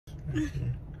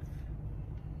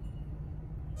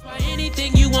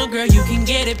Anything you want, girl, you can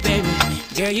get it, baby.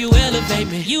 Girl, you elevate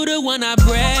me. You the one I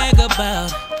brag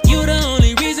about. You the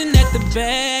only reason that the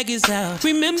bag is out.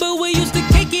 Remember we used to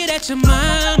kick it at your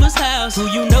mama's house. Who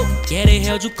you know? Yeah, they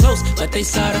held you close, but they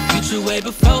saw the future way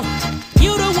before.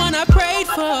 You the one I prayed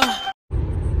for.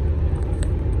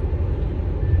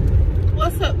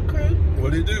 What's up, crew?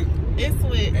 What do you do? It's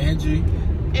Whit. Angie.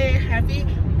 And happy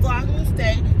Vlogmas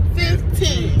Day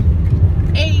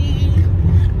 15. Hey.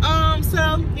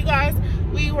 So you guys,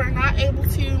 we were not able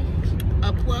to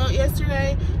upload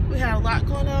yesterday. We had a lot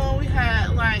going on. We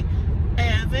had like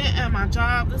an event at my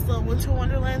job, this little winter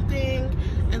wonderland thing,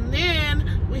 and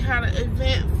then we had an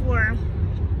event for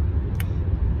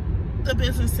the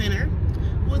business center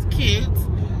with kids,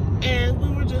 and we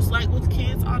were just like with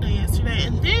kids all day yesterday.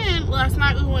 And then last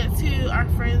night we went to our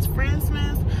friend's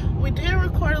Friendsmas. We did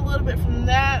record a little bit from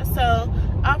that, so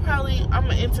I'm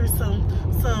gonna enter some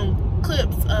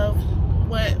clips of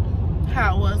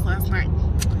how it was last night. We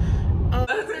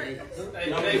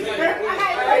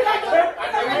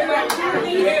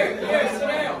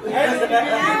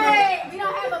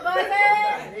don't have a buzzer.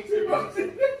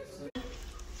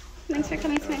 Thanks for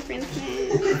coming to my friend's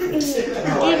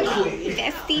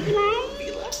That's Steve Live?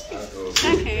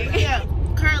 Okay. Yeah,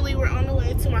 currently we're on the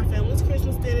way to my family's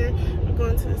Christmas dinner. I'm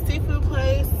going to the seafood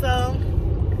place, so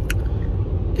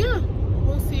yeah,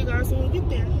 we'll see you guys when we get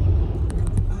there.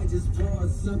 I just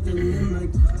poured something in my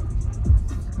cup.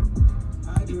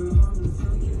 I do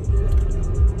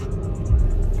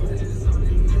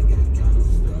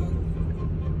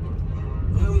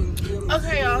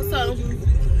okay, y'all, so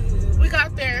we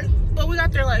got there, but we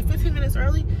got there like 15 minutes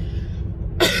early.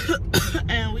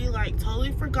 And we like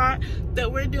totally forgot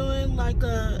that we're doing like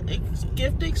a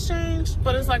gift exchange,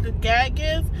 but it's like a gag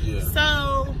gift. Yeah.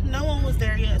 So no one was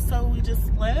there yet, so we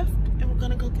just left and we're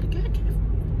gonna go get a gag gift.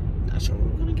 Not sure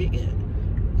what we're gonna get yet.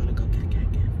 We're gonna go get a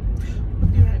gag gift.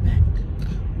 We'll be right back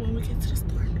when we get to the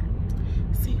store.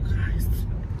 See you guys.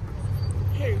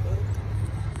 Here you go.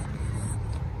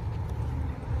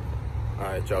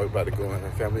 Alright, y'all, we about to go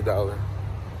in Family Dollar,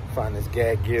 find this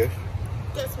gag gift.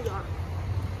 Yes, we are.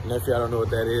 And if y'all don't know what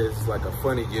that is, it's like a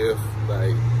funny gift.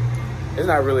 Like, it's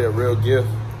not really a real gift.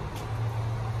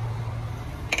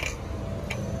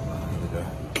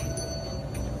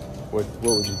 What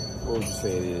would you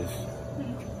say it is?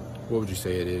 What would you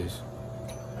say it is?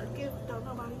 A gift that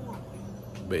nobody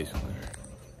wants. Basically.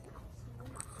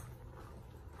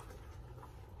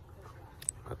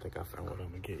 I think I found what I'm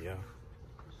gonna get, y'all.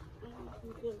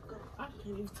 I can't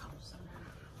even talk.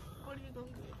 What are you gonna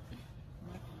get?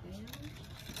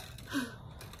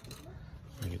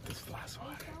 Let me get this fly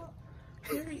swatter.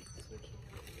 Period.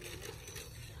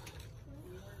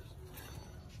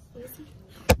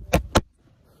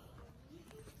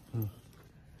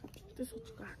 This is what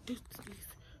you got. This is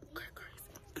crazy.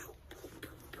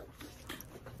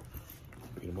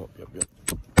 Beat him up, yep.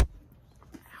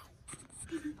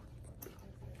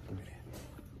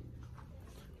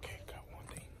 Okay, got one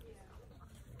thing.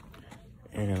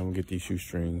 And I'm gonna get these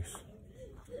shoestrings.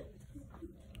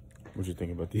 What you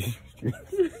think about these shoestrings?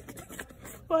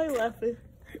 Why are you laughing?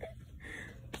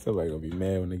 Somebody gonna be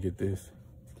mad when they get this.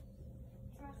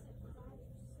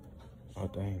 Oh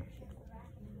dang.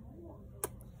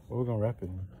 What we gonna wrap it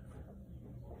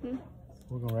in?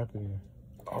 What we gonna wrap it in?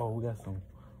 Oh, we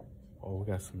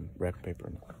got some wrap paper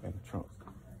in the trunk.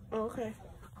 Oh, okay.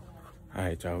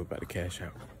 Alright, y'all, we about to cash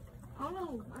out. Hold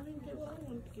on, I didn't get what I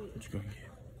wanted to get. What you gonna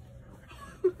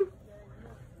get?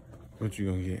 What you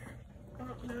gonna get? I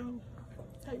don't know.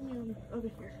 Take me on over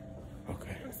here.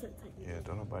 Okay. I said take me. Yeah,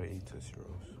 don't nobody eat Tootsie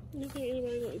Rolls. You think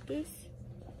anybody gonna eat this?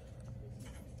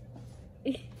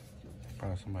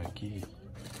 Probably somebody kid.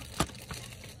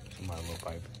 Somebody little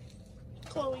pipe.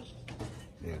 Chloe.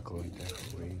 Yeah, Chloe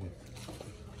definitely will eat it.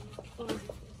 Oh,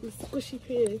 the squishy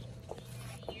pig.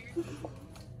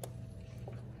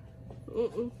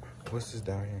 What's this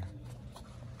down here?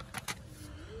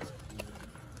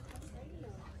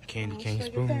 Candy cane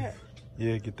spoon. Get that?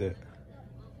 Yeah, get that.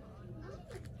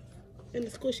 And the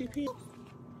squishy pig.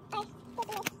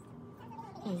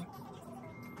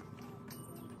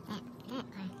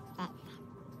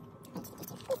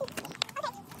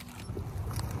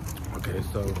 Okay,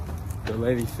 so the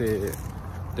lady said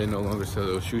they no longer sell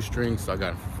those shoestrings, so I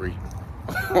got them for free.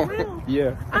 For real?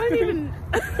 Yeah. I didn't even.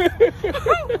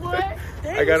 What?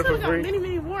 Dang, I got it for got free.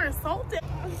 many more insulted.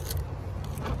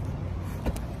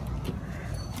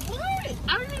 What?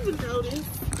 I didn't even notice.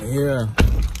 Yeah.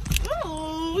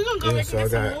 Oh, we're gonna go back so and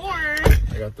get some more.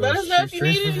 I got those Let us know if you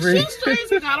need any shoestrings for free.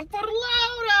 shoestrings. We got them for the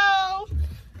low, though.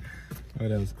 Oh,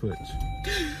 that was clutch.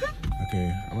 Okay,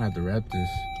 I'm gonna have to wrap this.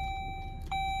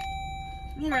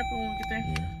 We'll wrap it when we get there.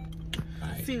 Yeah.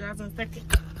 Alright. See you guys in a second.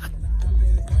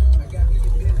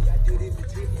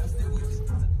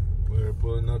 We're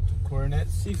pulling up the Cornet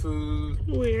Seafood.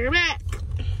 We're back.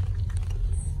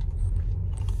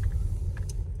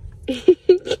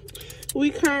 We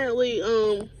currently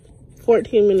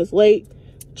 14 minutes late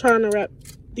trying to wrap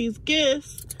these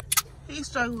gifts. He's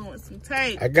struggling with some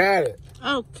tape. I got it.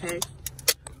 Okay.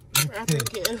 Wrapping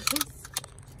gifts.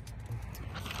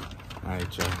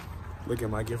 Alright, y'all. Look at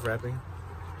my gift wrapping.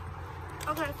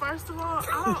 Okay, first of all,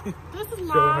 this is Show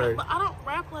mine, her. but I don't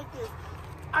wrap like this.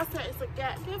 I said it's a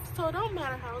GAT gift, so it don't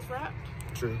matter how it's wrapped.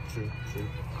 True. Period.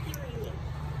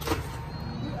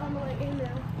 We're on the way in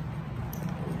now.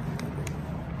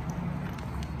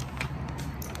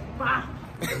 Bye.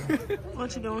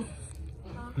 What you doing?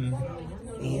 Oh,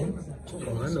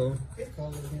 I know.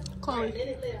 Chloe.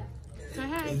 Say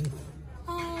hey.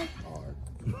 Hi.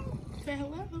 Say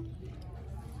hello.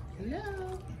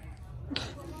 Hello.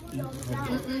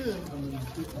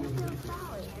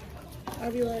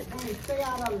 I'll be like, Stay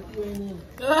out of it, you ain't in it.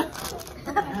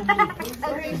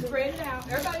 Spread it out.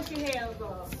 Everybody should have,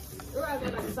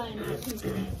 everybody got the same amount.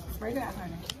 Spread it out,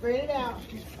 honey. Spread it out.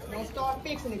 Don't start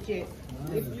fixing it yet.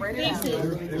 Spread it out.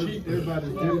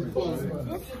 Everybody's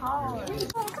different. It's hard.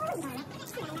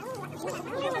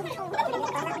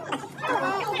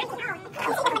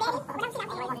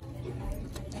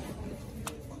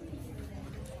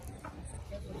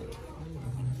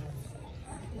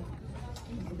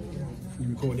 You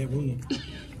record that one?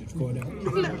 Record that one.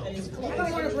 I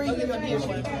don't want to bring you a gift. I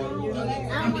don't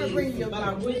want to bring you a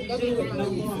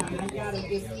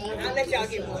gift. I'll let y'all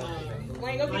get one.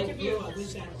 Wayne, go get your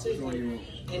gift.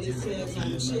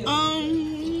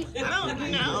 I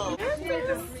don't know.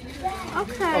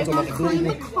 Okay, gonna clean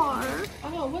the car.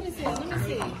 Oh, what is it? Let me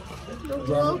see. The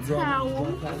little towel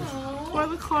for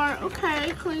the car.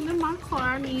 Okay, cleaning my car.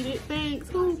 I need it. Thanks.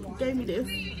 Who gave me this?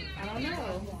 I don't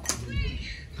know.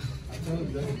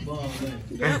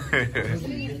 Yep.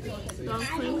 Gonna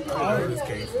clean the car.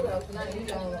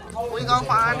 We gonna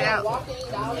find out.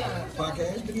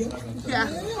 Yeah.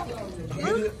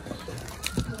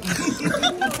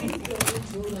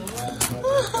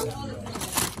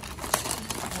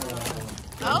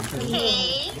 Okay.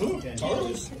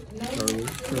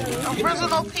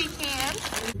 Original pecan.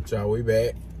 Y'all, we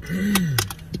back.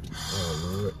 Oh,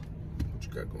 Lord. What you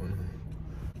got going on?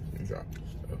 You drop this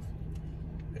stuff.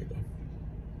 There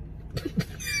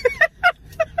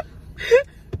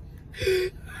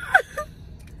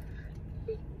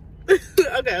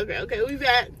you go. Okay. We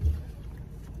back.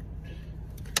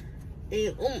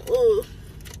 And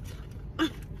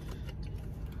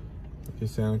Okay,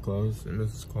 Santa Claus and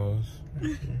Mrs. Claus.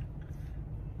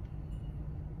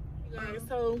 Alright,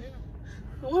 so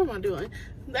what am I doing?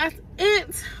 That's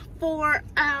it for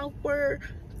our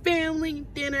family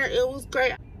dinner. It was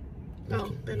great.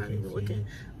 Oh, they're not even looking.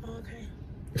 Oh, okay.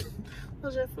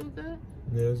 Was your food good?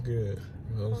 Yeah, it's good.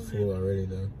 I was full already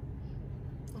though.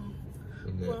 Oh,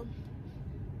 From that well,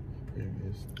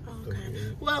 previous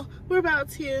okay. Well, we're about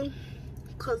to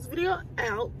close the video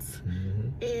out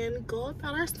and go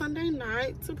about our Sunday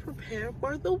night to prepare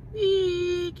for the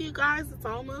week. You guys, it's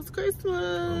almost Christmas.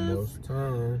 Almost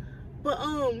time. But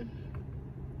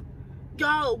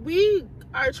y'all, we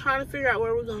are trying to figure out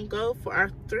where we're gonna go for our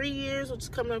 3 years, which is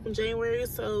coming up in January.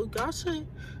 So y'all should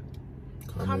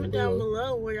comment down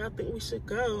below where y'all think we should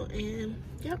go. And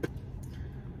yep,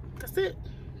 that's it.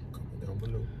 Comment down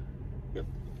below. Yep.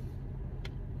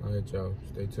 All right, y'all.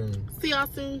 Stay tuned. See y'all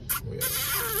soon. We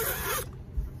out.